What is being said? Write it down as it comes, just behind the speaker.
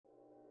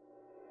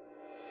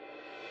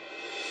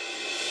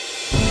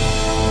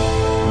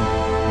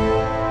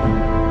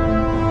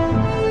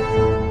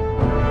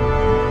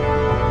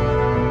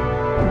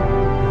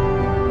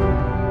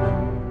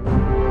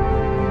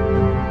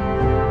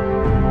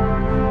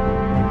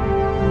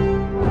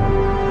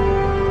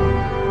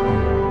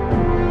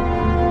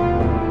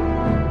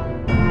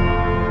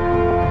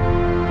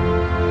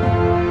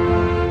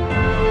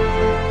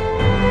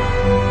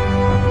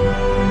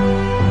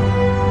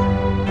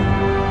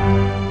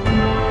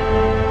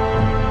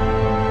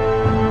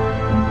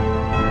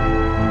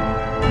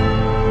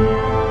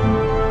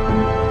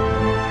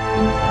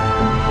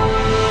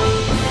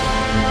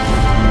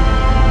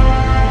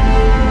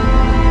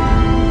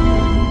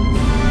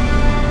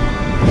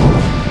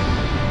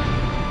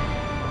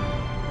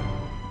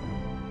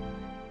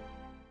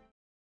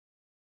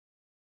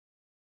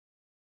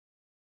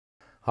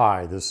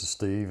Hi, this is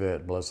Steve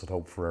at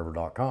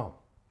blessedhopeforever.com.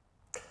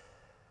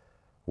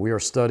 We are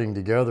studying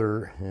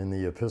together in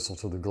the Epistle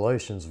to the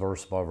Galatians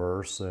verse by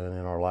verse, and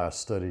in our last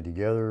study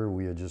together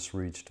we had just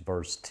reached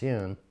verse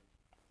 10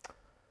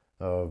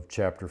 of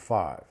chapter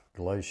 5.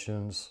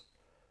 Galatians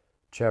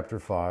chapter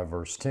 5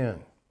 verse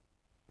 10.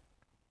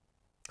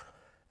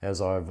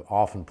 As I've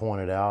often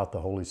pointed out,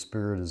 the Holy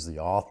Spirit is the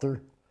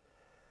author,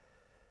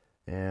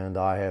 and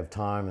I have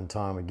time and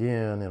time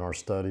again in our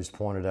studies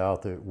pointed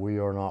out that we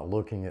are not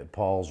looking at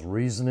Paul's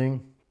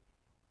reasoning,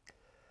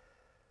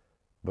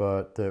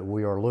 but that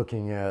we are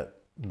looking at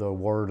the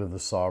Word of the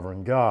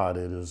Sovereign God.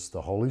 It is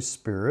the Holy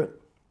Spirit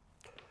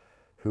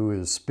who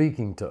is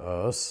speaking to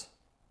us,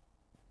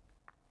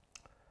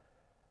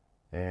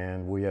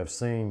 and we have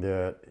seen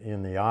that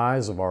in the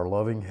eyes of our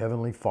loving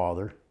Heavenly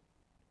Father,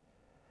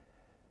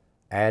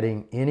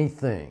 adding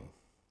anything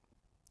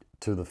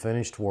to the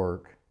finished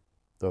work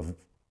of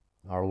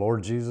our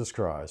Lord Jesus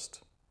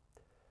Christ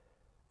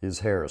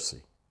is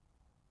heresy.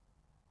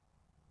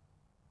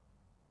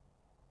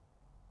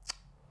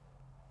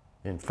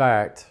 In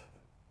fact,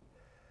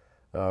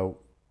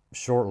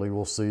 shortly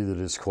we'll see that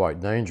it's quite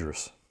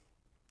dangerous.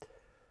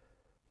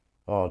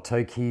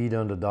 Take heed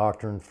unto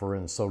doctrine, for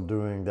in so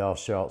doing thou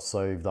shalt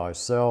save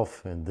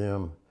thyself and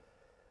them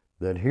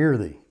that hear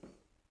thee.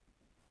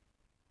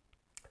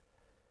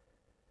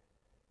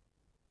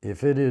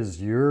 If it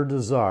is your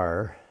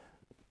desire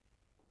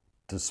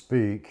to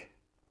speak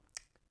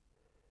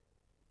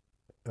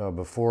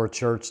before a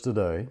church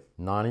today,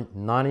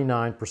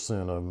 99%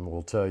 of them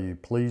will tell you,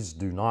 please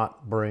do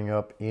not bring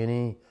up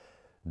any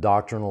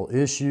doctrinal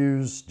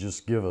issues.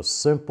 Just give a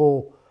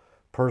simple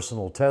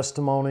personal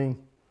testimony.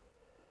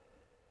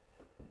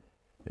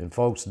 And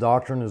folks,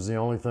 doctrine is the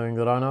only thing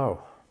that I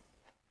know.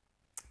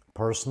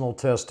 Personal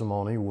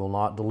testimony will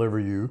not deliver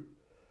you.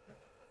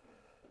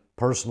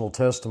 Personal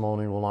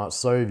testimony will not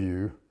save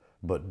you,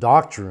 but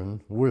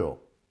doctrine will.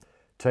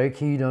 Take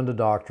heed unto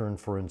doctrine,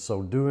 for in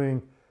so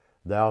doing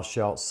thou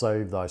shalt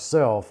save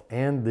thyself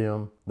and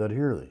them that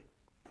hear thee.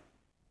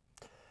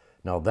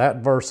 Now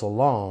that verse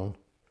alone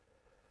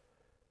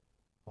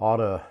ought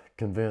to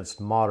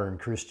convince modern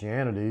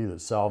Christianity that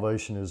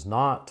salvation is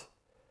not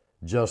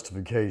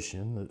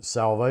justification, that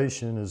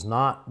salvation is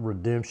not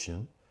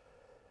redemption.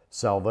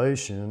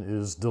 Salvation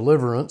is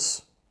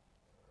deliverance.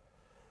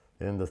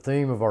 And the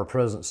theme of our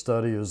present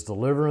study is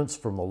deliverance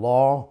from the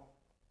law,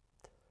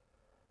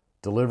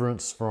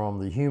 deliverance from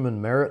the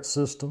human merit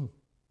system.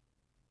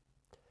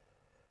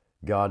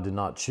 God did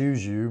not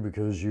choose you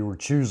because you were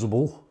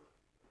choosable.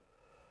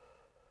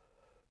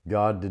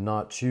 God did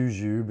not choose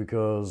you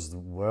because,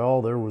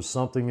 well, there was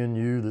something in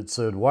you that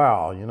said,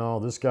 wow, you know,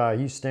 this guy,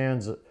 he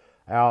stands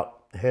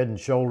out head and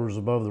shoulders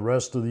above the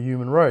rest of the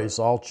human race.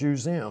 I'll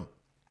choose him.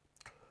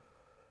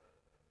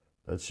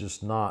 That's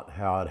just not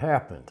how it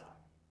happened.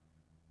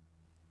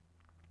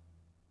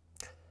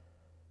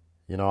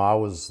 You know, I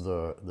was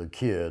the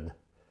kid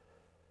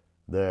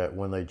that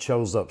when they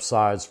chose up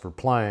sides for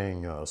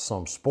playing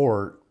some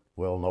sport,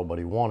 well,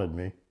 nobody wanted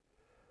me.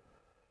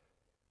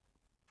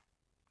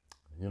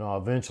 You know,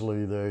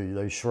 eventually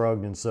they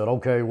shrugged and said,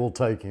 okay, we'll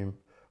take him.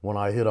 When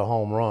I hit a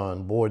home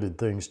run, boy, did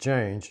things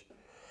change.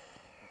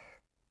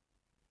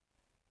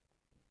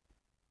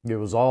 It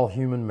was all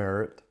human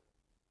merit.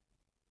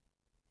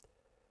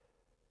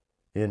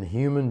 In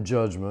human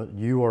judgment,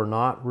 you are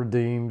not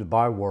redeemed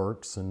by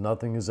works, and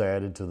nothing is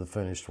added to the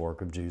finished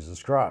work of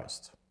Jesus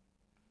Christ.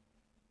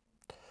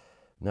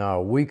 Now,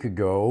 a week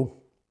ago,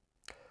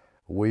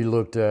 we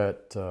looked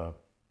at how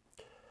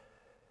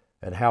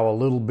a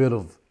little bit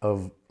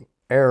of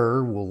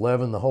error will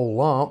leaven the whole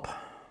lump.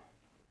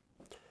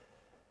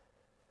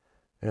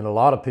 And a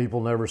lot of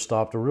people never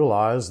stop to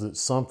realize that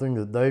something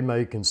that they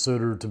may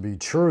consider to be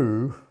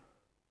true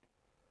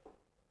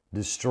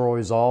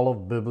destroys all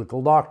of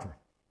biblical doctrine.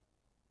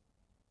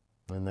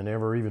 And they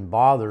never even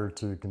bother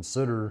to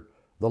consider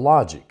the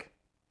logic.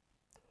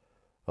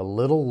 A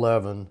little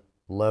leaven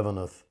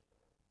leaveneth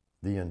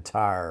the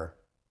entire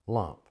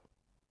lump.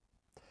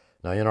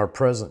 Now, in our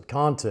present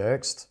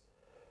context,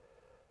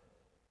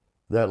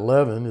 that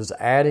leaven is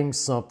adding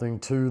something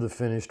to the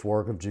finished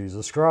work of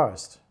Jesus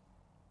Christ.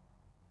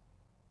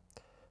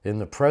 In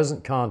the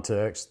present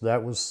context,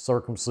 that was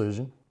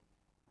circumcision.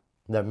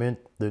 That meant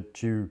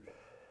that you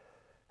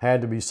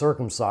had to be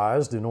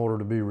circumcised in order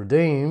to be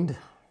redeemed.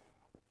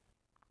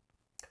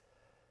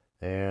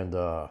 And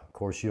of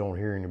course, you don't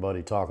hear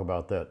anybody talk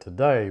about that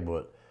today,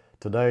 but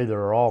today there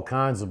are all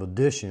kinds of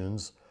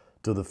additions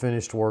to the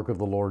finished work of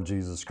the Lord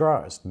Jesus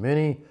Christ.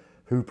 Many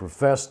who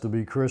profess to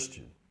be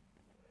Christian.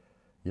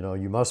 You know,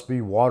 you must be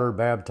water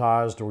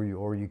baptized or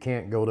you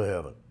can't go to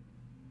heaven.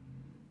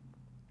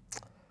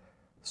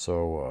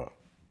 So,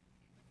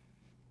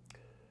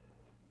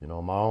 you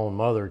know, my own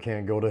mother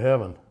can't go to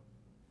heaven.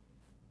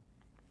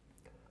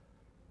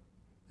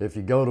 If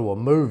you go to a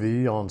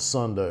movie on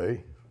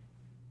Sunday,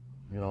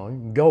 you know, you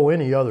can go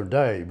any other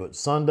day, but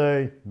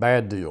Sunday,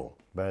 bad deal.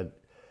 Bad.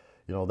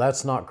 You know,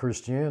 that's not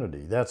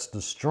Christianity. That's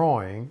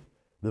destroying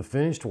the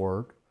finished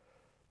work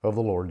of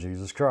the Lord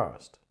Jesus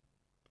Christ.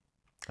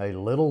 A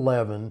little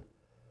leaven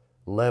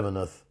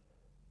leaveneth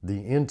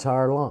the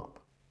entire lump.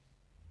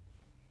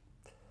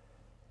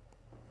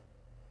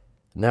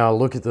 Now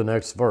look at the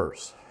next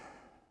verse.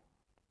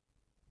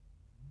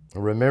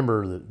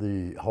 Remember that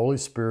the Holy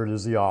Spirit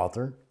is the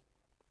author.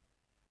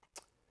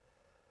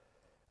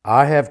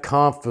 I have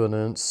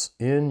confidence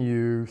in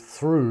you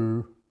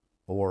through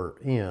or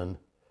in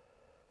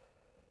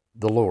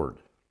the Lord.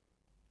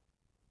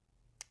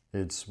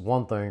 It's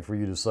one thing for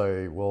you to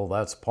say, well,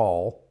 that's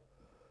Paul.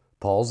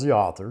 Paul's the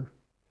author.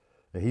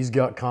 He's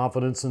got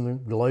confidence in the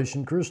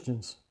Galatian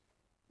Christians.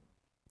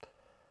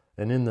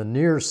 And in the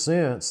near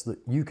sense that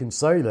you can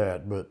say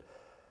that, but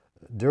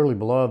dearly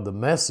beloved, the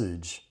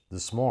message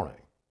this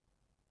morning,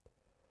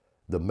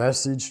 the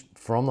message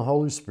from the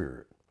Holy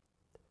Spirit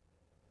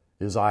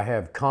is I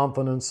have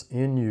confidence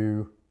in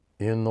you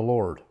in the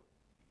Lord.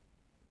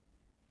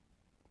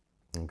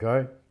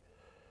 Okay?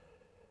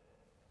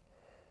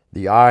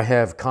 The I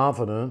have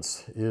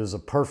confidence is a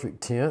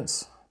perfect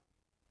tense.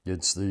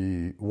 It's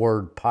the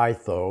word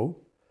pytho.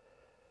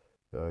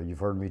 You've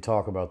heard me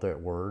talk about that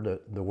word.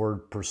 The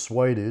word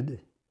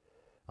persuaded.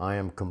 I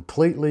am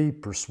completely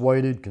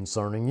persuaded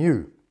concerning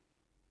you.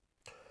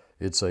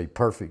 It's a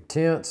perfect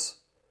tense.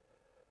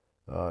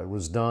 It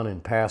was done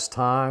in past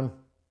time.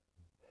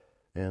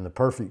 And the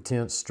perfect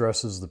tense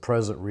stresses the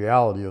present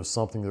reality of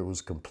something that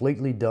was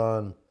completely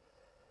done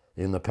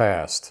in the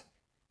past.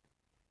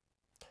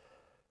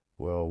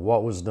 Well,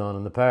 what was done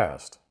in the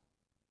past?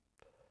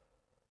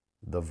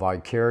 The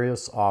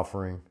vicarious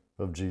offering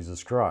of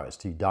Jesus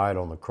Christ. He died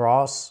on the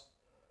cross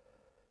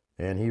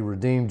and He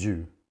redeemed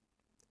you.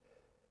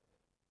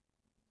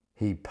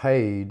 He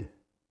paid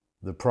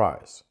the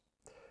price.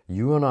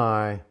 You and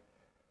I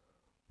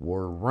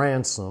were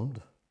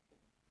ransomed.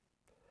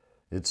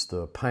 It's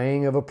the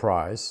paying of a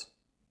price.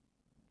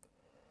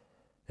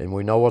 And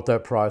we know what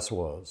that price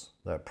was.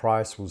 That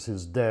price was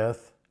His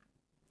death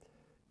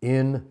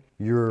in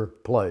your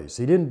place.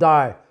 He didn't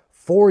die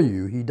for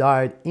you. He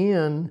died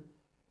in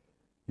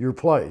your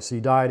place.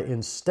 He died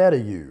instead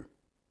of you.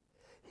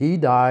 He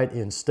died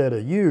instead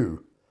of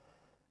you.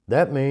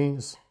 That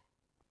means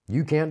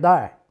you can't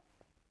die.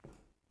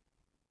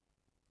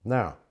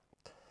 Now,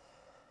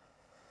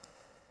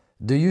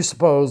 do you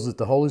suppose that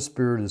the Holy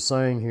Spirit is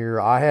saying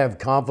here, I have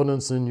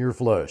confidence in your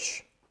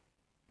flesh?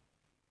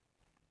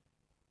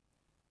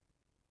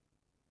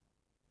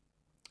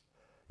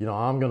 You know,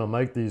 I'm going to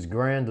make these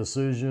grand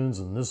decisions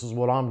and this is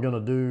what I'm going to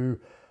do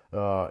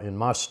in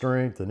my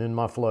strength and in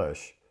my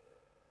flesh.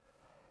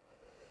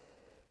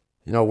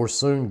 You know, we're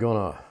soon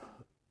going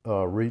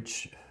to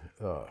reach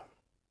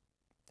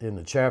in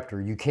the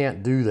chapter, you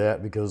can't do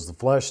that because the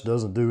flesh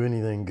doesn't do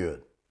anything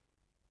good.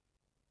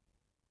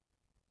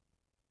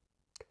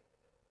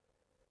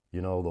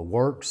 You know, the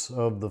works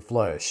of the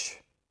flesh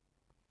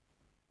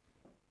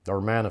are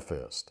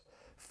manifest.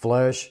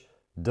 Flesh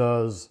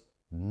does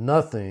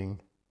nothing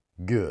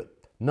good.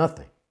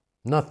 Nothing.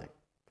 Nothing.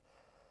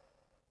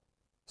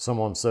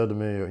 Someone said to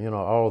me, you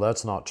know, oh,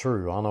 that's not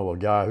true. I know a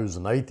guy who's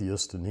an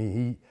atheist and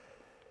he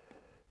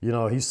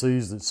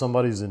sees that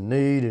somebody's in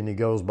need and he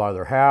goes by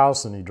their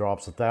house and he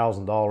drops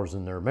 $1,000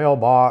 in their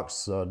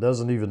mailbox,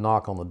 doesn't even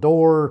knock on the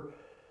door.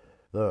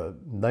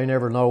 They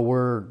never know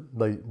where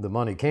the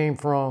money came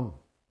from.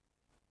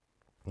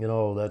 You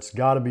know, that's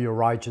got to be a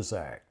righteous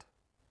act.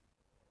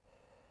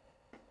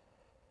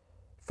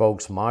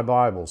 Folks, my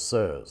Bible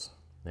says,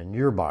 and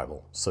your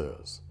Bible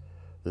says,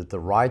 that the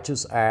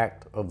righteous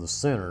act of the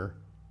sinner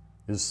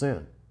is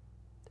sin.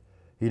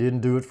 He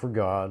didn't do it for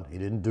God. He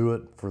didn't do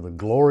it for the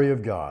glory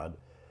of God.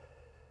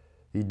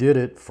 He did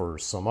it for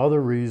some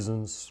other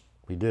reasons.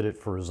 He did it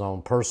for his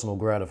own personal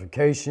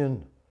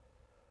gratification.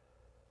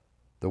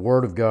 The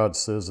Word of God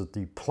says that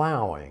the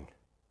plowing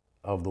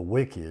of the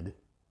wicked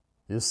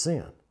is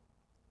sin.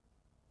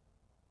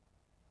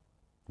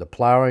 The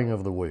plowing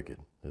of the wicked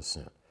is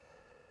sin.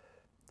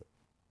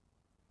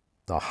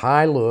 The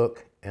high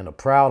look and a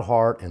proud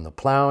heart and the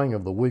plowing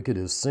of the wicked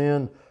is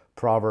sin.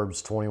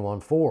 Proverbs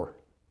 21:4.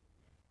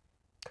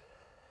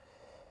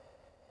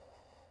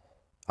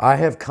 I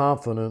have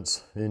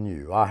confidence in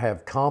you. I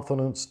have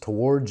confidence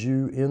towards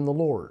you in the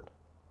Lord.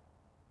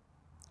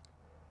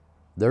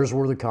 There's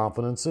where the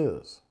confidence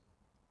is.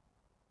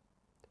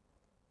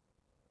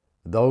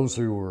 Those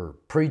who were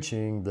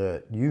preaching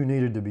that you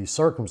needed to be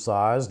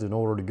circumcised in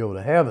order to go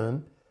to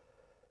heaven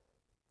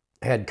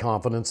had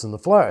confidence in the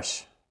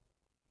flesh.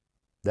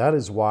 That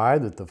is why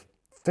that the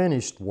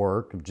finished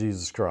work of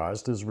Jesus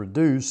Christ is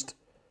reduced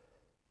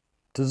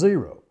to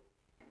zero,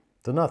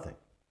 to nothing.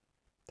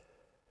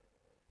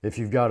 If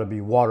you've got to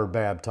be water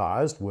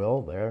baptized,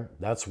 well,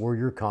 that's where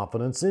your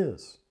confidence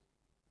is.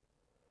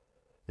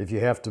 If you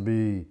have to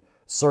be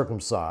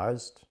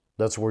circumcised,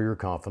 that's where your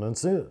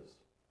confidence is.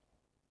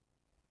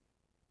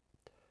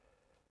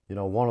 You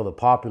know, one of the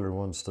popular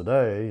ones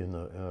today in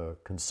the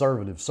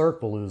conservative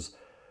circle is,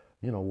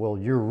 you know, well,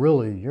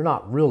 you're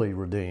not really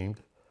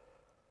redeemed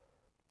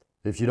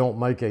if you don't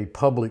make a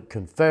public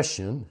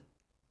confession.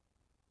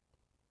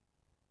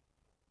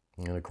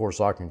 And of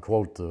course, I can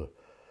quote the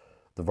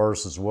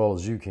verse as well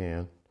as you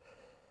can.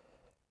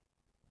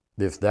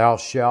 If thou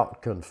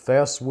shalt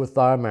confess with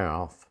thy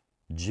mouth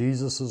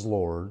Jesus is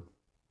Lord,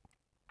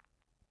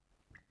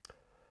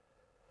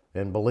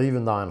 and believe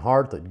in thine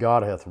heart that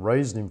God hath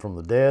raised him from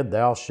the dead,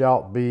 thou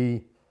shalt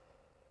be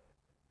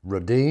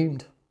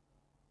redeemed.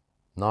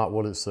 Not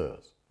what it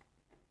says.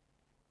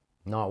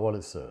 Not what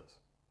it says.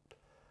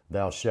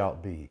 Thou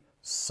shalt be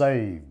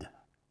saved.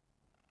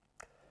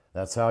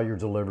 That's how you're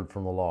delivered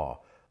from the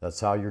law.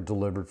 That's how you're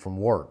delivered from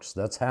works.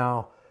 That's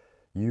how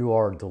you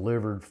are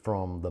delivered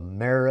from the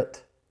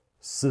merit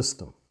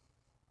system,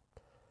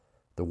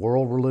 the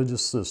world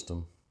religious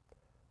system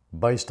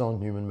based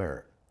on human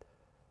merit.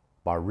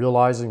 By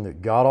realizing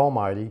that God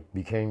Almighty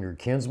became your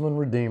kinsman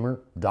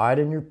redeemer, died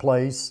in your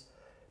place,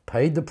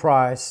 paid the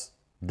price,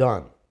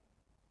 done.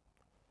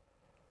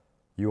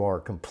 You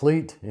are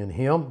complete in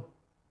Him.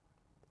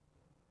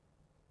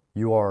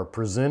 You are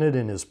presented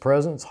in His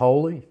presence,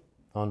 holy,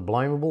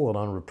 unblameable, and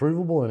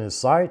unreprovable in His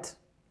sight.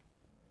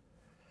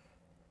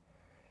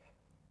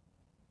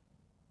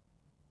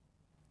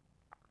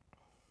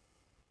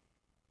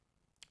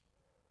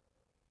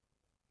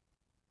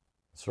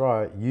 That's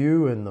right.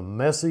 You in the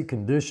messy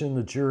condition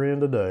that you're in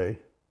today,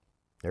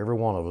 every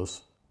one of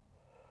us,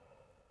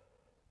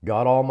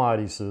 God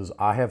Almighty says,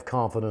 I have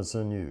confidence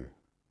in you.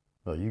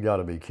 No, you got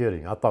to be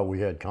kidding. I thought we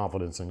had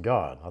confidence in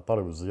God. I thought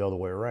it was the other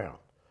way around.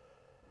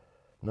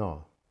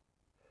 No,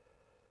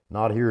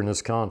 not here in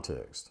this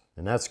context.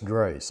 And that's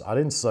grace. I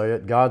didn't say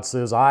it. God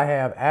says, I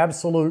have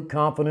absolute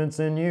confidence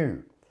in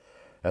you.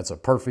 That's a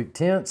perfect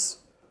tense.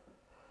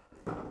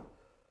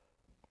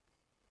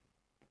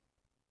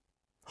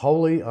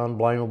 Holy,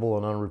 unblameable,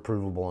 and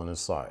unreprovable in His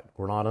sight.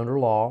 We're not under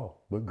law,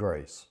 but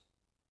grace.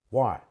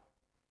 Why?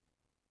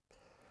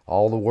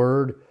 All of the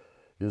word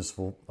is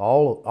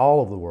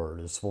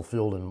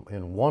fulfilled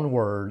in one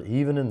word,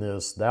 even in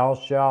this, thou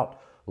shalt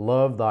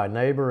love thy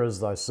neighbor as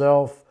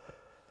thyself.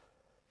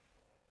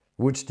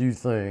 Which do you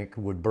think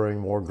would bring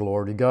more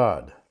glory to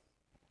God?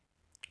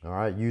 All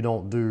right, you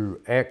don't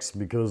do X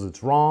because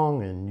it's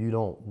wrong, and you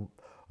don't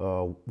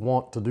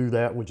want to do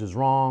that which is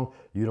wrong.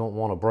 You don't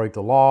want to break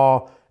the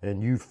law,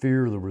 and you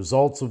fear the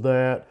results of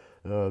that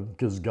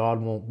because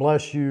God won't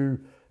bless you,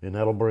 and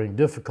that'll bring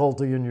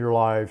difficulty in your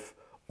life.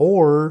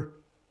 Or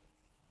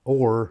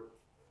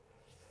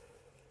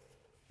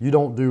you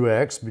don't do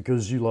X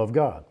because you love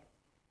God.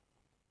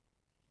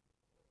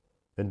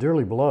 And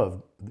dearly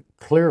beloved,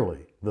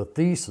 clearly the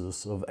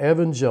thesis of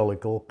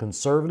evangelical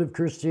conservative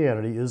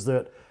Christianity is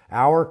that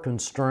our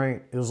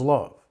constraint is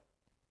love.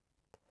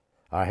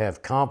 I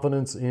have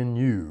confidence in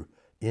you,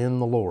 in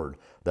the Lord.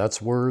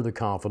 That's where the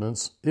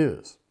confidence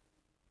is.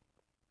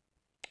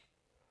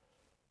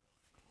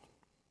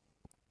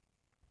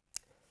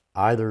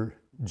 Either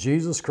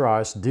Jesus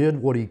Christ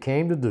did what He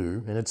came to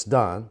do, and it's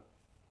done,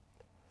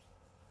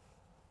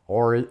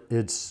 or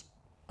it's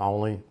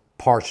only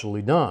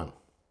partially done.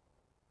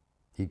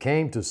 He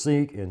came to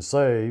seek and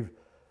save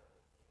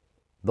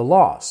the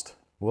lost.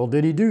 Well,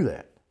 did He do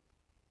that?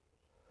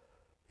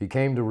 He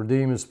came to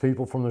redeem His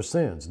people from their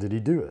sins. Did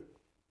He do it?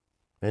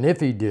 And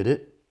if He did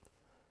it,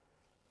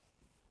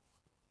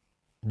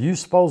 do you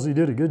suppose He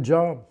did a good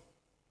job?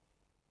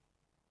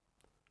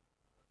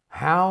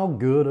 How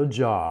good a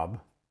job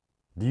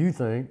do you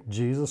think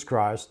Jesus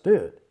Christ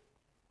did?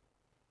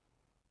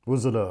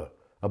 Was it a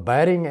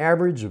batting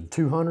average of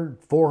 200,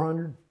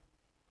 400,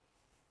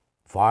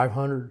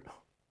 500?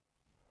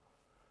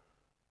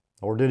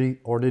 Or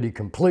did He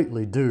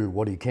completely do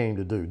what He came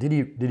to do? Did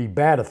He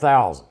bat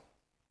 1,000?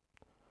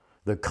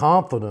 The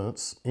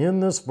confidence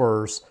in this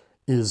verse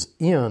is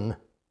in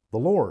the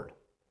Lord.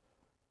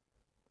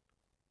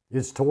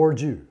 It's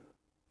towards you.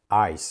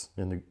 Eis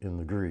in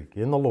the Greek,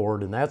 in the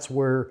Lord, and that's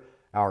where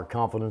our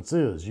confidence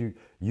is.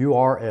 You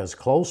are as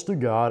close to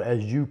God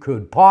as you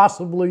could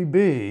possibly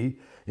be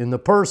in the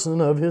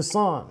person of His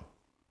Son.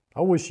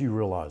 I wish you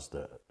realized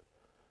that.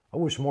 I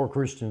wish more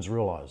Christians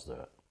realized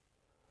that.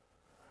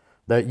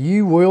 That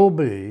you will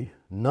be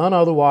none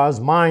otherwise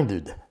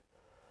minded.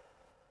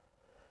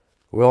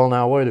 Well,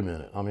 now wait a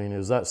minute. I mean,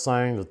 is that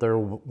saying that there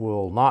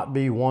will not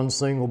be one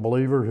single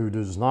believer who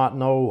does not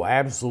know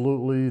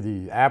absolutely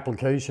the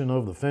application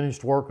of the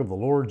finished work of the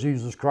Lord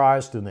Jesus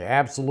Christ and the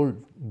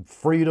absolute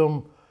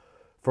freedom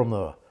from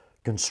the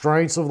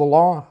constraints of the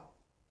law?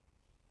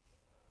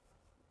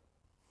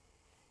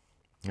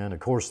 And of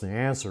course the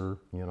answer,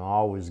 I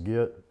always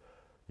get,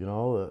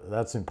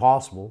 that's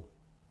impossible.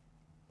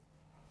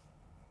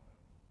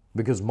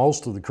 Because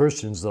most of the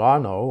Christians that I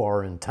know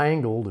are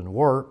entangled in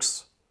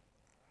works.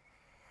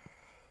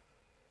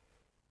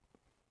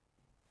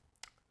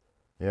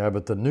 Yeah,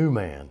 but the new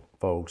man,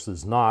 folks,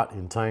 is not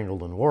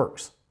entangled in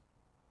works.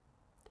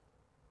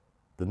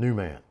 The new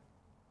man.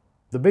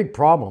 The big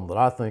problem that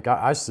I think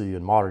I see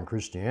in modern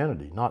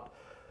Christianity, not,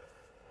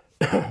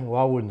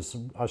 well,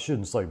 I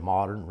shouldn't say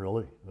modern,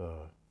 really.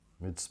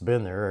 It's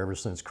been there ever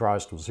since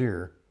Christ was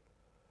here,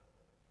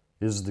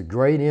 is the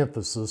great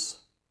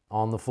emphasis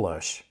on the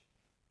flesh.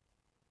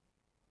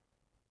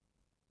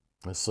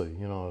 Let's see,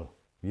 you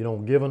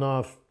don't give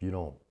enough, you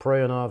don't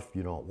pray enough,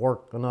 you don't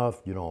work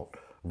enough, you don't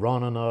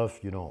run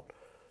enough, you don't,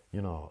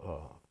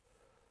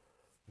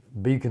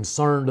 be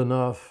concerned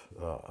enough,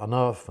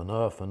 enough.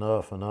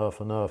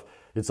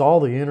 It's all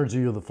the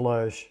energy of the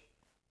flesh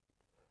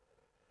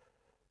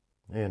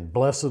and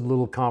blessed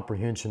little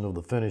comprehension of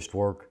the finished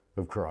work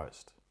of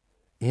Christ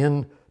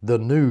in the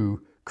new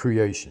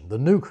creation, the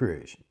new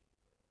creation.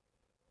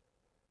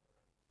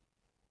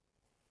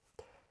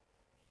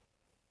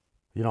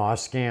 You know, I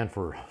scan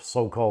for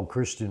so-called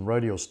Christian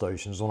radio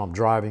stations when I'm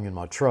driving in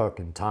my truck,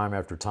 and time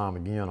after time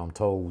again, I'm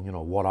told, you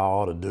know, what I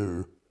ought to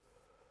do,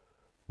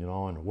 you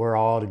know, and where I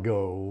ought to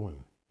go,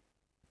 and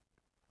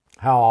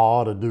how I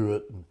ought to do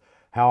it, and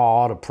how I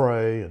ought to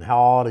pray, and how I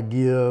ought to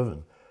give.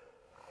 And,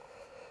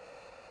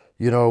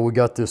 you know, we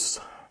got this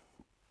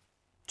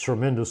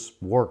tremendous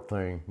work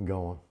thing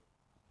going.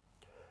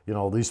 You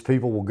know, these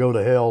people will go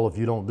to hell if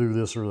you don't do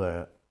this or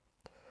that.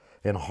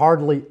 And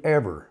hardly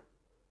ever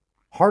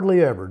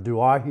do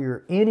I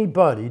hear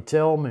anybody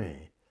tell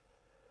me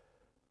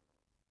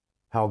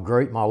how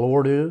great my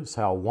Lord is,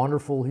 how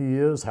wonderful He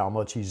is, how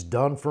much He's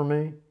done for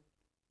me.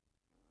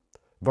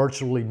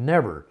 Virtually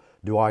never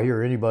do I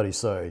hear anybody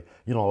say,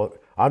 you know,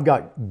 I've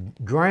got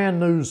grand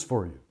news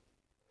for you.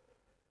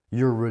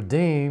 You're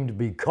redeemed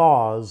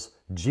because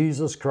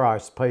Jesus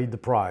Christ paid the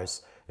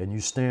price, and you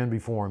stand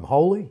before Him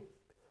holy,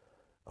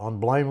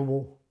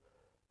 unblameable,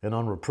 and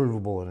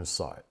unreprovable in His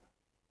sight.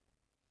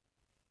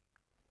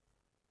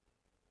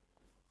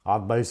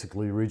 I've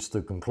basically reached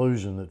the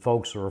conclusion that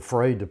folks are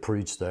afraid to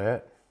preach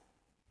that.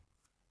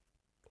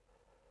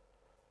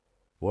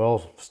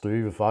 Well,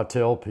 Steve, if I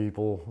tell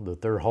people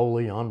that they're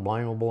holy,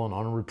 unblameable, and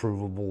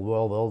unreprovable,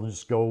 well,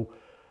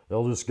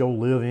 they'll just go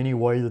live any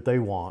way that they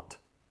want.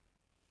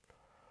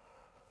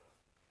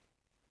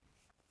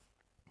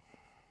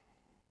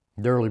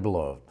 Dearly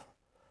beloved,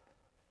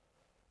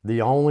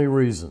 the only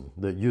reason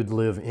that you'd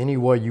live any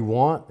way you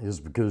want is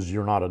because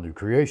you're not a new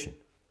creation.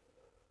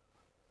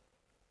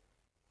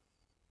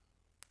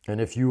 And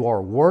if you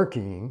are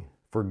working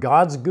for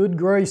God's good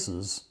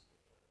graces,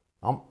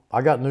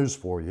 I got news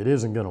for you. It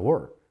isn't going to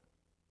work.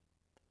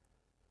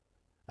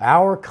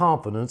 Our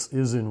confidence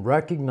is in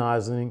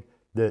recognizing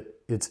that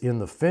it's in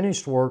the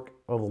finished work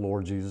of the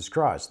Lord Jesus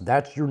Christ.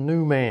 That's your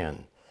new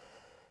man,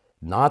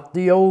 not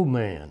the old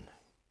man.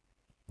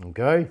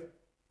 Okay?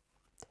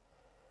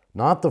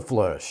 Not the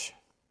flesh.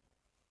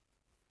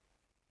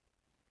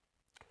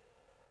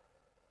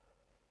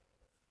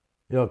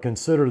 You know,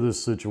 consider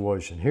this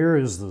situation. Here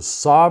is the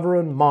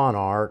sovereign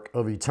monarch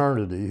of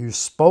eternity who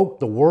spoke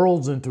the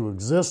worlds into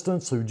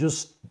existence,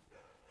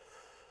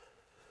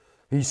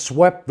 He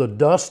swept the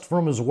dust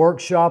from His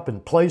workshop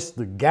and placed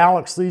the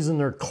galaxies in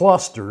their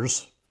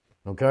clusters.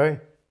 Okay?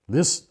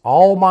 This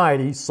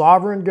almighty,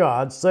 sovereign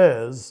God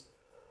says,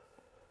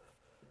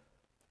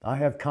 I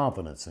have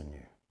confidence in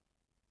you.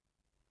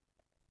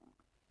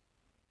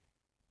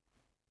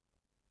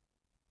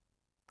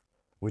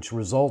 Which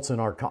results in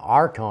our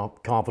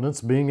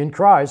confidence being in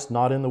Christ,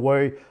 not in the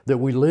way that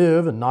we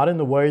live and not in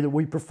the way that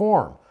we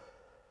perform.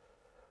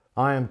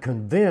 I am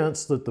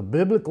convinced that the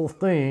biblical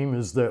theme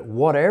is that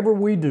whatever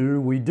we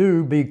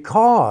do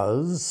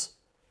because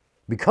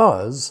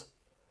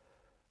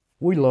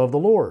we love the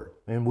Lord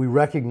and we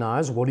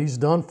recognize what He's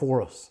done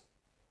for us.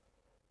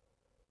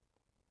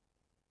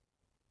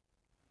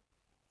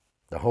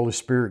 The Holy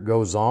Spirit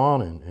goes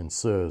on and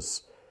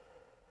says,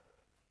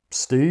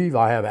 Steve,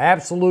 I have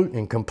absolute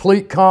and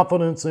complete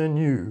confidence in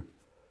you,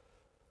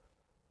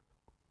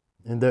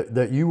 and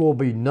that you will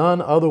be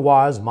none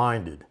otherwise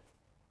minded.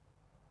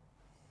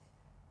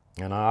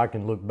 And I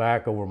can look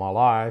back over my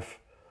life,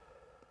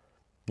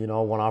 you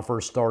know, when I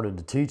first started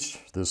to teach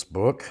this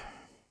book.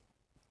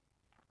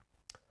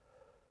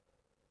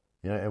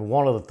 You know, and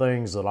one of the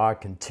things that I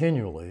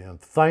continually am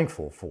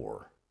thankful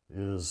for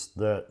is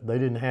that they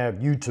didn't have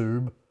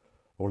YouTube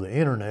or the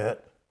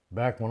internet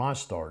back when I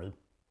started.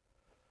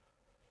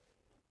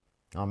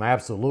 I'm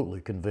absolutely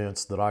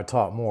convinced that I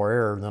taught more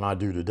error than I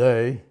do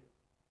today.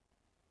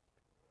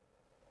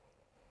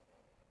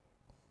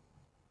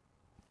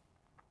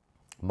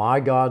 My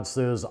God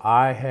says,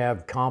 I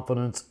have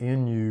confidence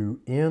in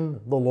you, in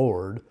the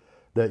Lord,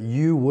 that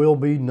you will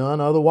be none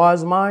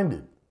otherwise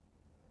minded.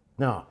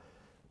 Now,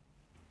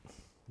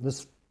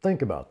 let's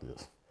think about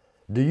this.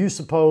 Do you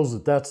suppose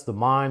that that's the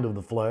mind of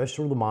the flesh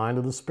or the mind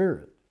of the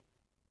Spirit?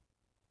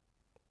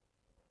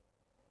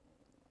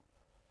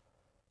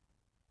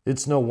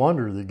 It's no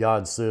wonder that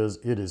God says,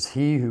 it is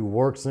He who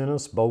works in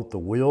us both the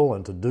will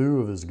and to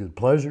do of His good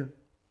pleasure.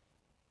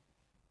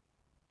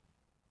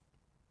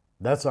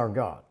 That's our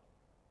God.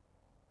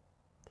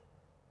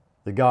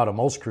 The God of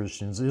most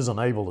Christians isn't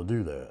able to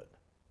do that.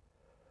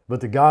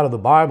 But the God of the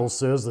Bible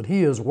says that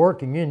He is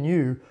working in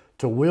you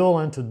to will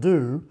and to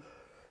do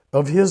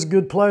of His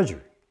good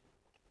pleasure.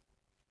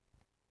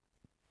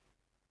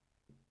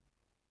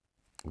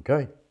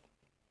 Okay?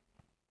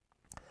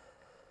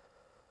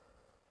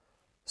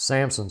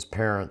 Samson's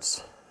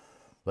parents,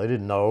 they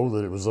didn't know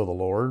that it was of the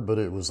Lord, but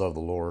it was of the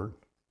Lord.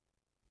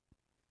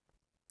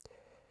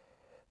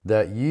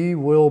 That ye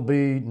will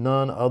be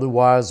none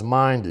otherwise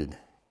minded.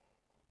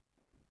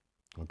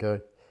 Okay?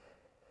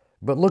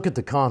 But look at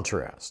the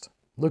contrast.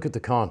 Look at the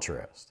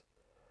contrast.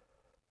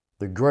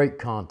 the great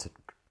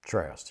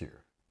contrast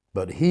here.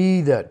 But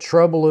he that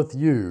troubleth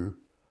you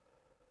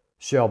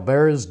shall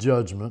bear his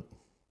judgment,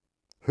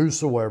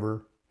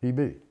 whosoever he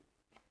be.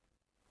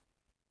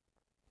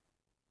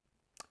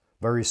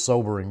 Very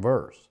sobering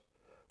verse.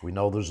 We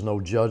know there's no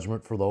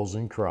judgment for those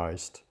in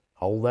Christ.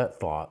 Hold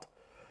that thought.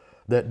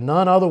 That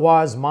none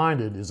otherwise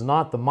minded is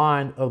not the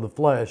mind of the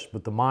flesh,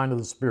 but the mind of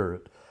the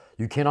Spirit.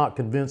 You cannot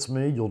convince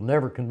me, you'll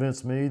never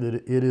convince me that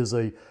it is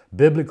a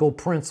biblical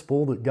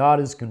principle that God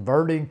is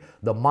converting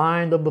the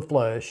mind of the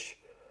flesh,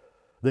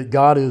 that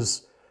God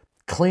is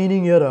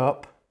cleaning it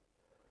up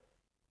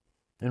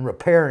and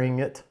repairing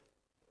it,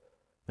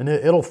 and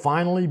it'll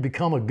finally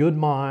become a good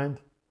mind.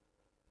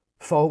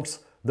 Folks,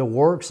 the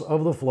works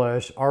of the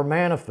flesh are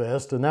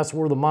manifest, and that's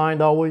where the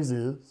mind always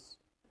is.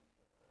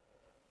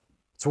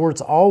 It's where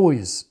it's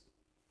always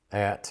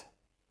at.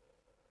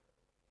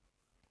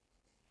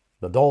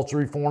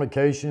 Adultery,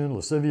 fornication,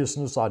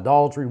 lasciviousness,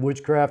 idolatry,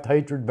 witchcraft,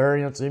 hatred,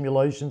 variance,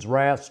 emulations,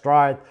 wrath,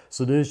 strife,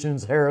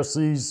 seditions,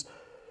 heresies,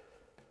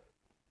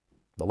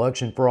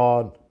 election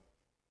fraud.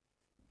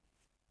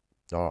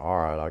 All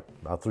right,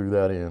 I threw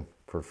that in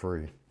for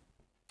free.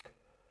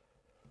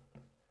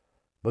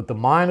 But the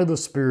mind of the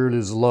Spirit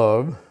is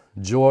love,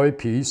 joy,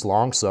 peace,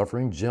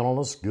 long-suffering,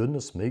 gentleness,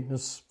 goodness,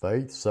 meekness,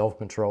 faith,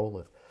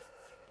 self-control.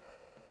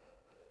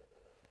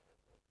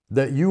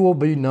 That you will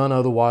be none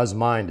otherwise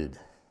minded.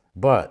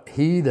 But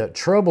he that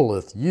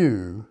troubleth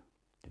you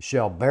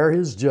shall bear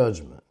his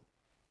judgment.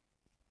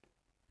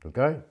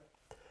 Okay?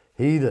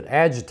 He that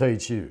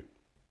agitates you.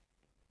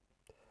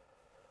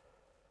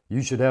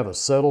 You should have a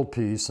settled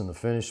peace in the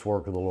finished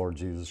work of the Lord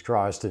Jesus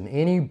Christ. And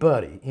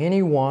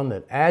anyone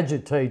that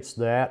agitates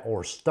that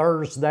or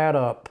stirs that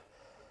up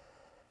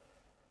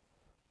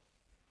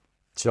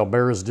shall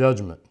bear his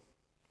judgment,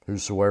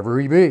 whosoever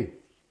he be.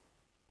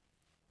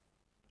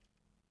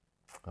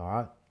 All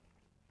right?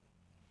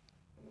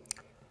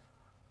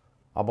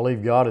 I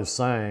believe God is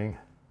saying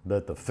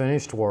that the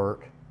finished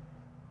work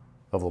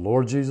of the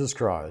Lord Jesus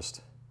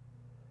Christ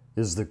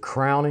is the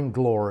crowning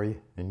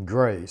glory and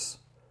grace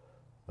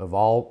of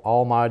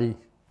Almighty,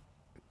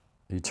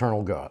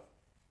 eternal God.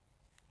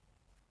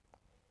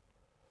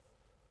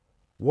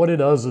 What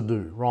did Uzzah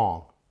do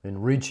wrong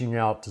in reaching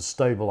out to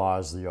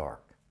stabilize the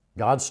ark?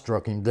 God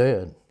struck him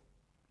dead.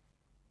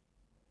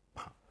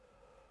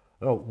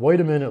 Oh, wait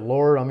a minute,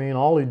 Lord. I mean,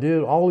 all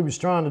he was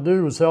trying to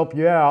do was help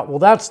you out. Well,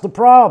 that's the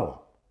problem.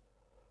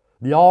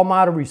 The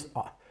Almighty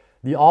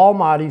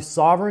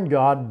sovereign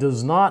God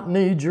does not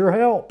need your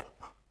help.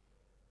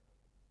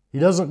 He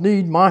doesn't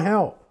need my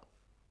help.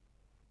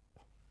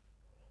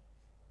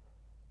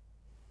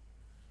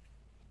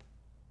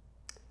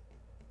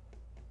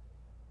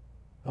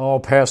 Oh,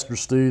 Pastor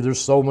Steve, there's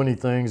so many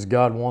things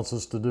God wants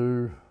us to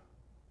do,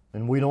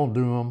 and we don't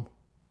do them.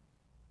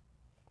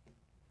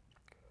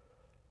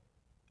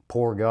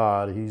 Poor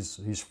God,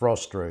 he's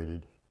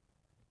frustrated.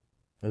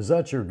 Is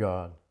that your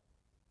God?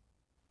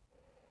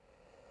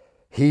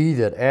 He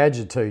that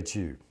agitates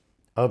you,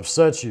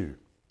 upsets you,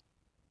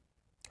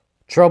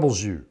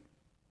 troubles you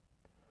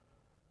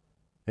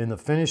in the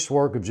finished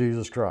work of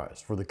Jesus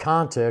Christ. For the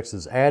context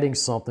is adding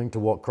something to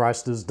what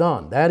Christ has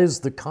done. That is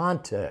the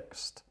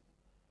context.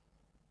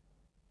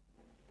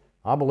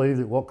 I believe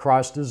that what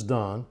Christ has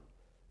done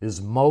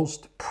is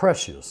most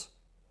precious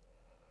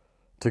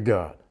to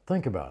God.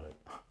 Think about it.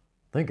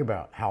 Think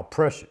about how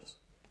precious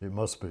it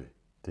must be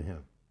to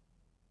Him.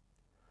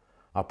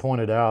 I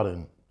pointed out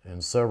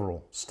in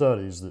several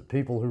studies that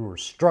people who were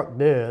struck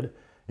dead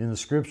in the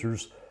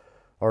Scriptures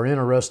are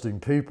interesting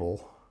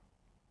people.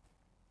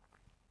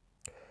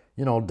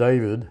 You know,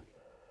 David,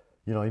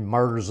 he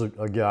murders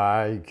a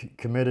guy, he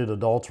committed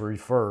adultery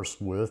first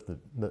with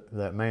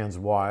that man's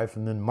wife,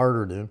 and then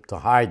murdered him to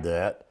hide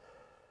that.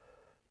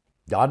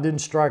 God didn't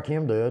strike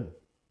him dead.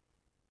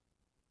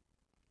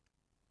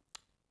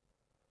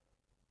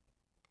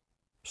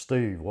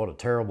 Steve, what a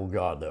terrible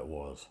God that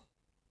was.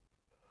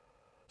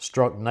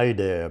 Struck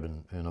Nadab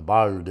and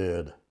Abihu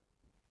dead,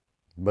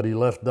 but he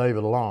left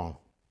David alone.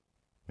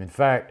 In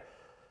fact,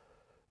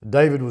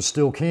 David was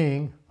still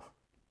king.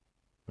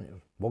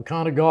 What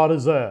kind of God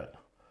is that?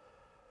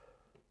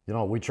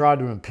 We tried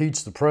to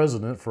impeach the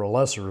president for a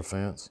lesser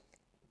offense,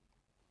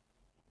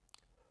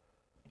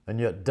 and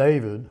yet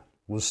David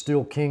was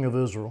still king of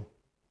Israel.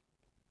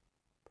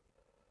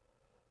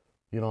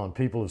 And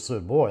people have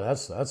said, boy,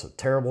 that's a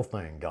terrible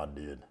thing God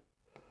did.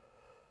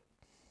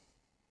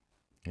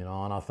 And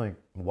I think,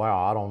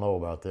 wow, I don't know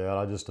about that.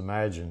 I just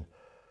imagine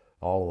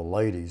all the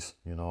ladies,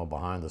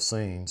 behind the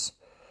scenes,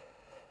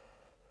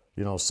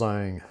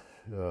 saying,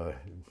 you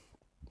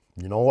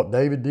know what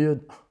David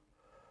did?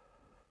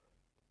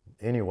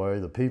 Anyway,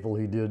 the people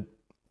he did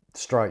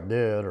strike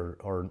dead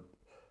are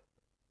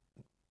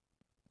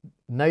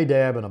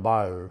Nadab and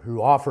Abihu,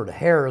 who offered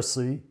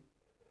heresy,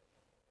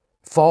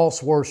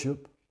 false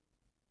worship.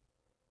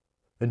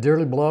 And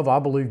dearly beloved, I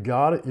believe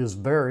God is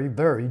very,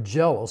 very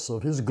jealous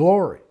of His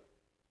glory.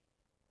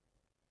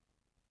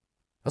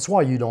 That's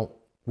why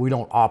we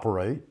don't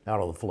operate out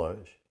of the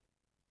flesh.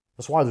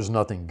 That's why there's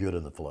nothing good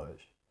in the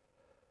flesh.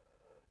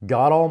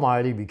 God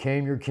Almighty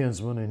became your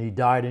kinsman and He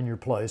died in your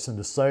place, and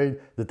to say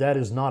that that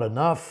is not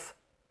enough,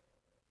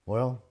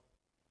 well,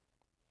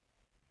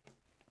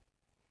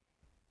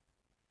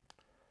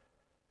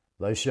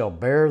 they shall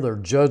bear their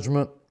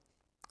judgment,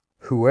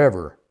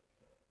 whoever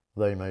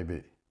they may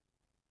be.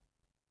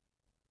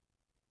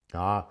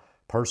 Now,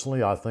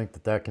 personally, I think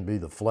that that can be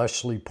the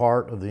fleshly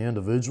part of the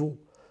individual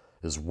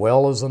as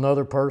well as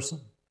another person.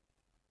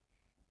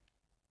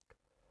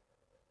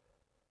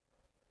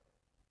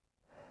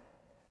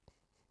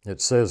 It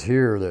says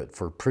here that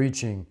for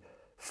preaching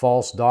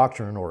false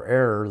doctrine or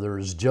error, there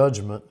is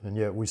judgment, and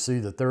yet we see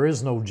that there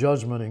is no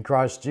judgment in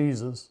Christ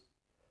Jesus.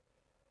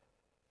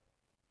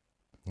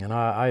 And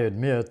I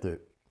admit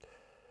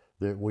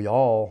that we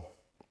all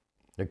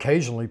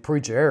occasionally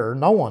preach error.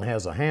 No one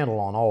has a handle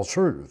on all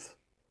truth.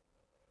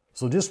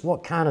 So just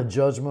what kind of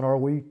judgment are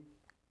we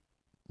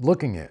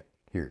looking at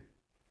here?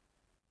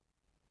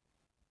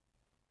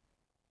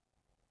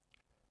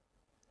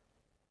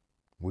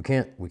 We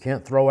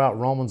can't throw out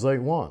Romans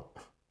 8:1.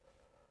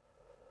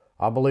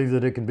 I believe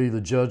that it can be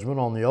the judgment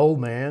on the old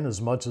man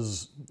as much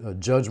as a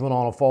judgment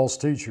on a false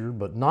teacher,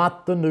 but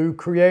not the new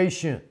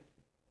creation.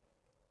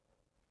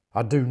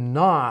 I do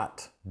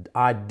not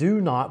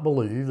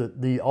believe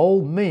that the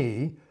old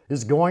me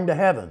is going to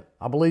heaven.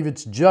 I believe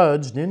it's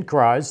judged in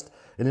Christ,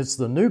 and it's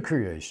the new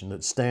creation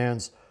that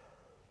stands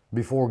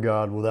before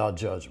God without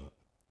judgment.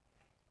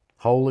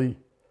 Holy,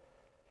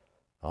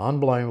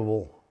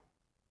 unblameable,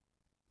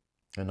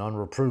 and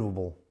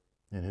unreprovable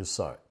in His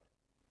sight.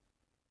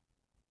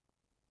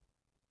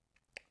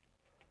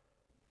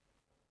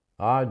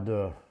 I'd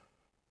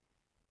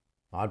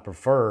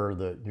prefer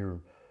that your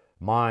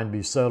mind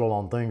be settled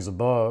on things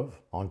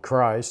above, on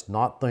Christ,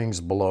 not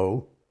things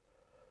below.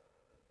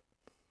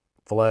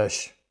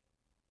 Flesh,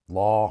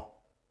 law,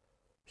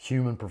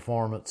 human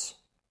performance,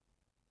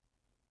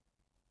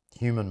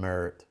 human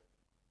merit.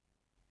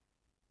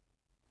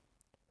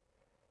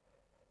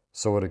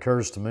 So it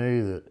occurs to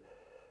me that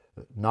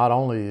not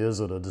only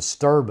is it a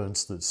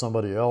disturbance that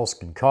somebody else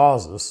can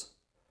cause us,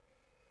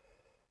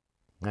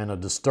 and a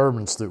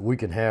disturbance that we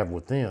can have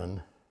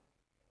within,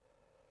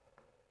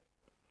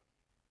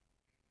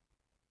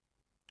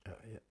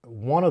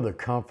 one of the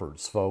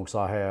comforts, folks,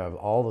 I have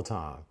all the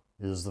time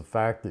is the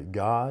fact that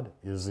God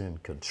is in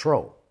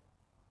control,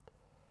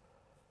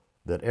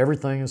 that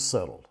everything is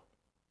settled,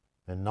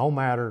 and no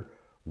matter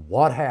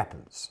what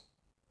happens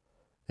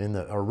in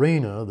the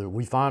arena that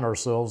we find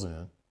ourselves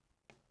in,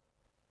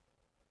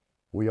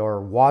 we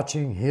are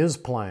watching His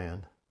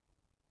plan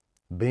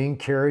being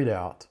carried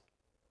out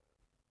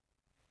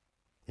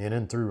in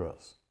and through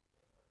us.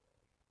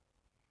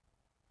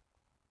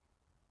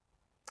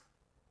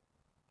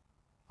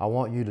 I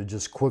want you to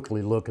just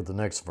quickly look at the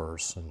next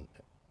verse.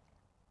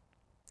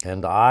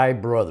 And I,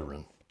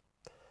 brethren,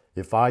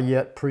 if I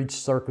yet preach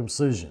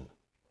circumcision.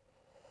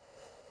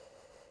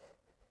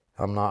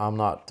 I'm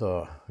not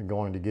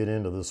going to get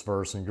into this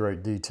verse in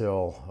great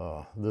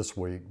detail this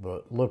week,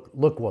 but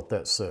look what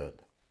that said.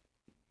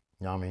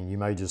 I mean, you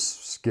may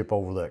just skip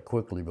over that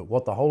quickly, but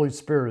what the Holy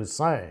Spirit is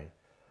saying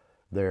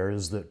there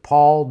is that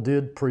Paul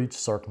did preach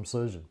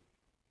circumcision.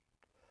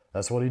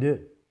 That's what he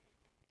did.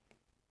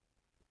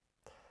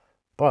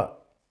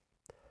 But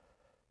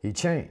he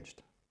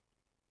changed.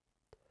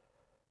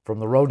 From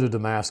the road to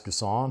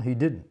Damascus on, he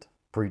didn't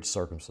preach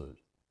circumcision.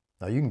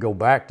 Now you can go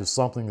back to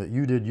something that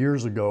you did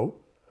years ago,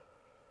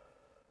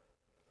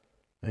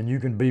 and you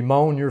can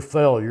bemoan your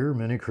failure.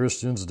 Many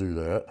Christians do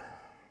that.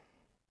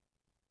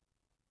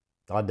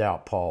 I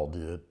doubt Paul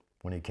did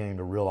when he came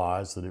to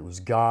realize that it was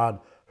God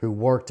who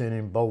worked in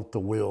him both the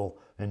will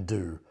and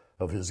do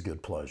of His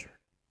good pleasure.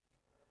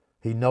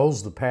 He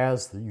knows the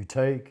paths that you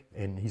take,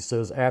 and He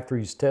says after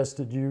He's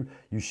tested you,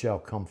 you shall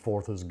come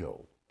forth as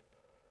gold.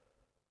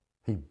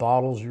 He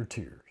bottles your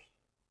tears.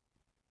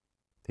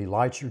 He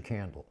lights your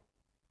candle.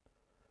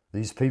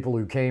 These people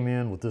who came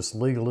in with this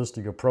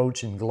legalistic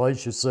approach in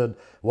Galatians said,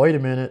 wait a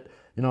minute,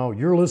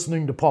 you're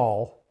listening to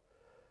Paul.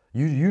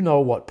 You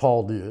know what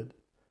Paul did.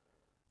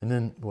 And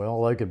then,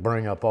 well, they could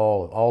bring up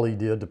all he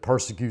did to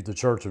persecute the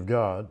church of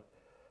God.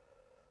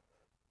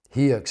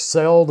 He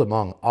excelled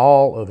among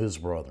all of his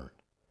brethren.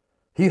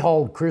 He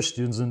hauled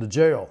Christians into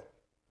jail.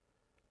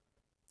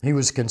 He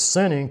was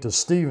consenting to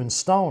Stephen's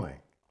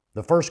stoning,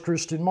 the first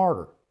Christian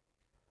martyr.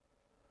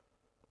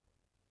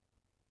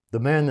 The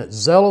man that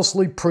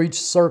zealously preached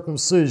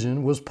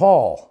circumcision was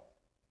Paul.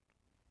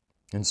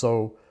 And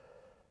so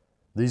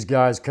these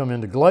guys come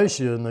into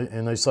Galatia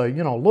and they say,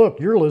 look,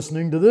 you're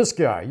listening to this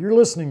guy. You're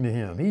listening to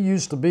him. He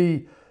used to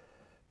be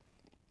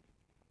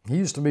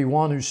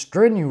one who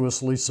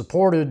strenuously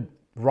supported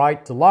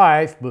right to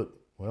life, but,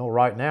 well,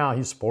 right now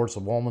he supports a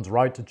woman's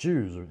right to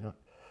choose.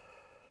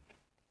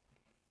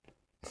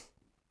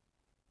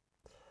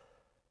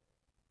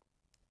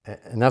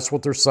 And that's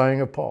what they're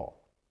saying of Paul.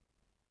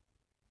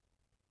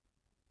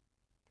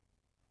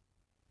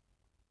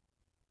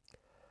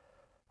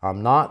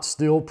 I'm not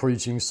still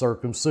preaching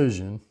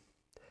circumcision,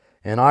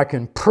 and I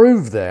can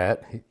prove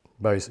that,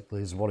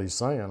 basically is what he's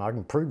saying. I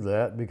can prove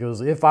that because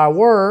if I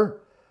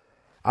were,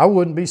 I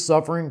wouldn't be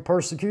suffering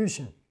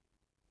persecution.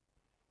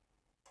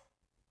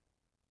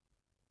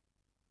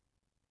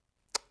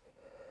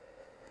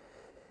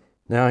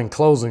 Now, in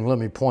closing, let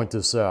me point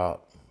this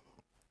out.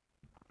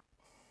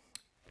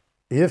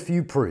 If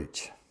you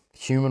preach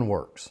human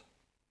works,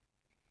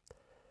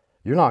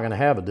 you're not going to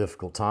have a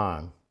difficult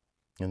time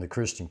in the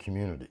Christian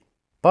community.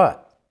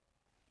 But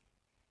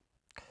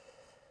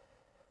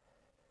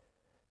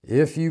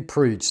if you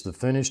preach the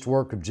finished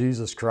work of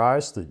Jesus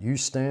Christ, that you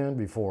stand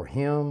before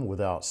Him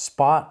without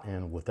spot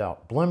and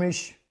without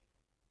blemish,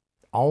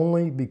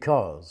 only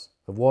because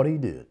of what He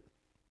did,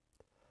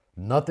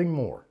 nothing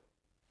more,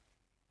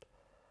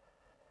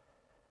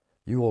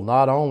 you will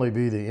not only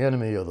be the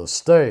enemy of the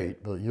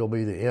state, but you'll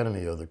be the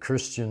enemy of the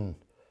Christian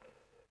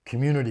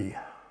community.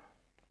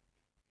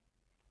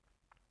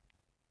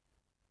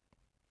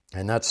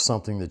 And that's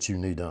something that you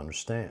need to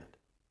understand.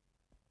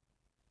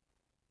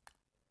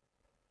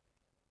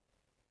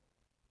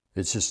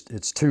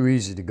 It's too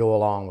easy to go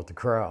along with the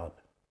crowd.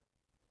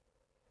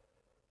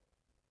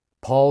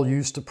 Paul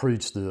used to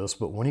preach this,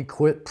 but when he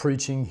quit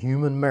preaching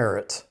human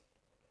merit,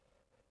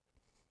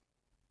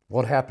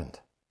 what happened?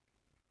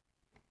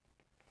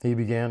 He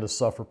began to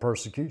suffer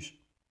persecution.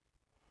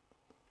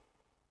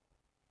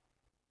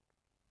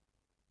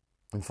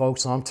 And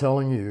folks, I'm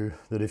telling you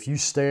that if you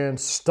stand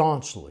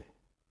staunchly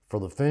for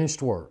the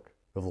finished work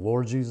of the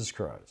Lord Jesus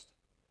Christ,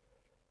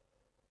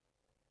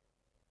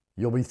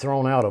 you'll be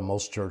thrown out of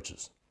most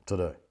churches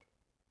today.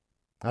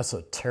 That's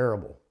a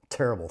terrible,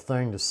 terrible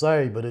thing to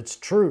say, but it's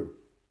true.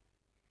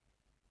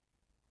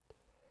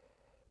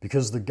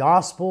 Because the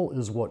gospel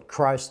is what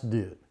Christ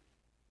did.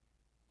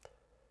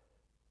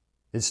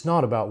 It's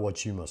not about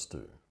what you must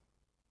do.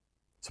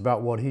 It's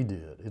about what He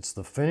did. It's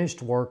the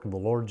finished work of the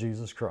Lord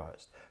Jesus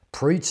Christ.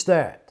 Preach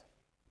that.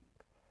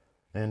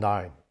 And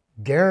I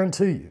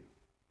guarantee you,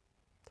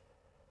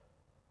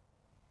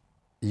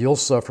 you'll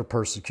suffer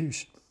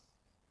persecution.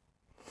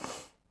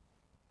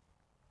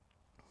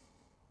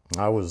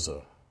 I was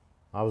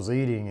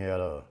eating at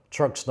a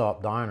truck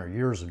stop diner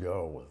years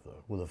ago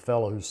with a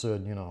fellow who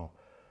said,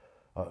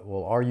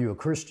 well, are you a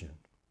Christian?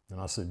 And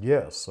I said,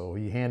 yes. So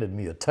he handed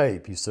me a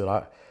tape. He said,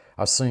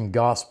 I sing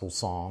gospel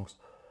songs.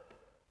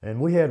 And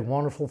we had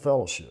wonderful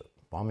fellowship.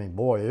 I mean,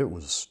 boy, it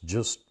was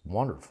just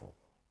wonderful.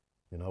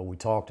 We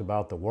talked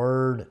about the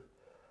Word.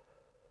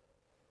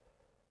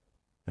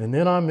 And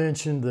then I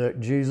mentioned that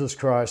Jesus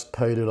Christ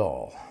paid it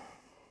all.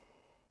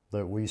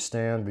 That we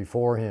stand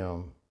before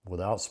Him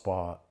without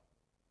spot,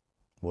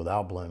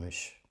 without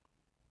blemish.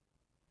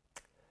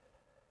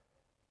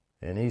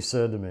 And he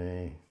said to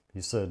me,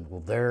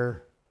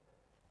 well,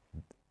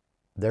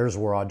 there's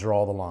where I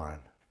draw the line.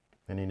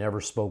 And he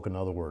never spoke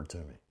another word to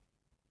me.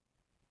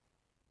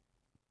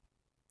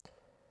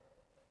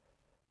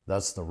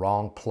 That's the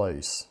wrong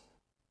place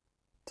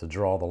to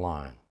draw the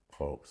line,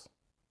 folks.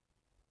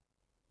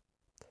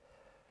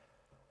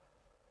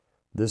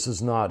 This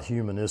is not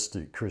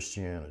humanistic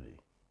Christianity.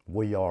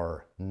 We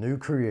are new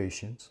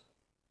creations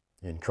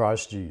in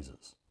Christ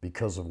Jesus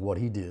because of what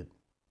He did,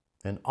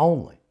 and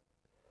only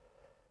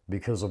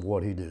because of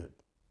what He did.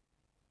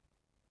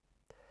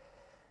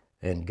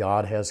 And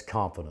God has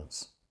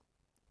confidence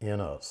in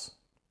us.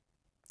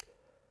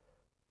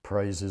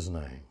 Praise His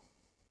name.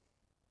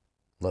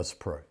 Let's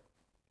pray.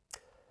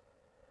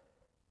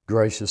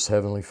 Gracious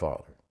Heavenly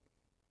Father,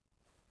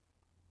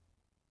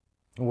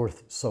 we're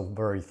so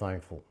very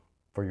thankful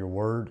for Your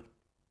Word,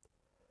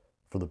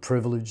 for the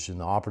privilege and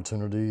the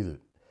opportunity that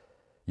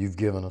You've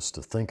given us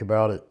to think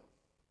about it.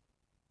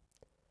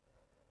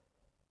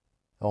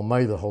 Oh,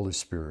 may the Holy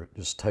Spirit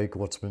just take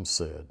what's been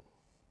said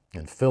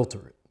and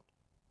filter it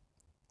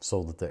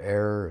so that the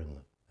error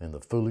and the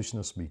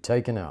foolishness be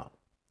taken out,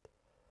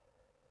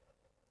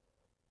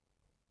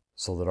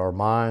 so that our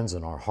minds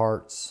and our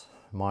hearts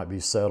might be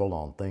settled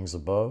on things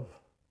above,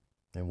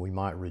 and we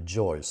might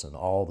rejoice in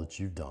all that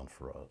You've done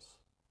for us.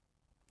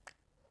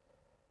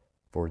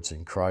 For it's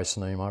in Christ's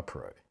name I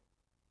pray.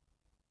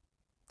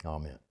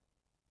 Amen.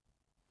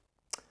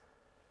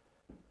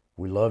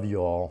 We love you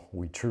all.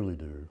 We truly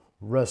do.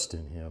 Rest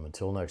in Him.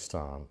 Until next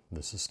time,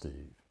 this is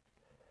Steve.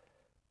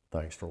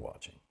 Thanks for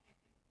watching.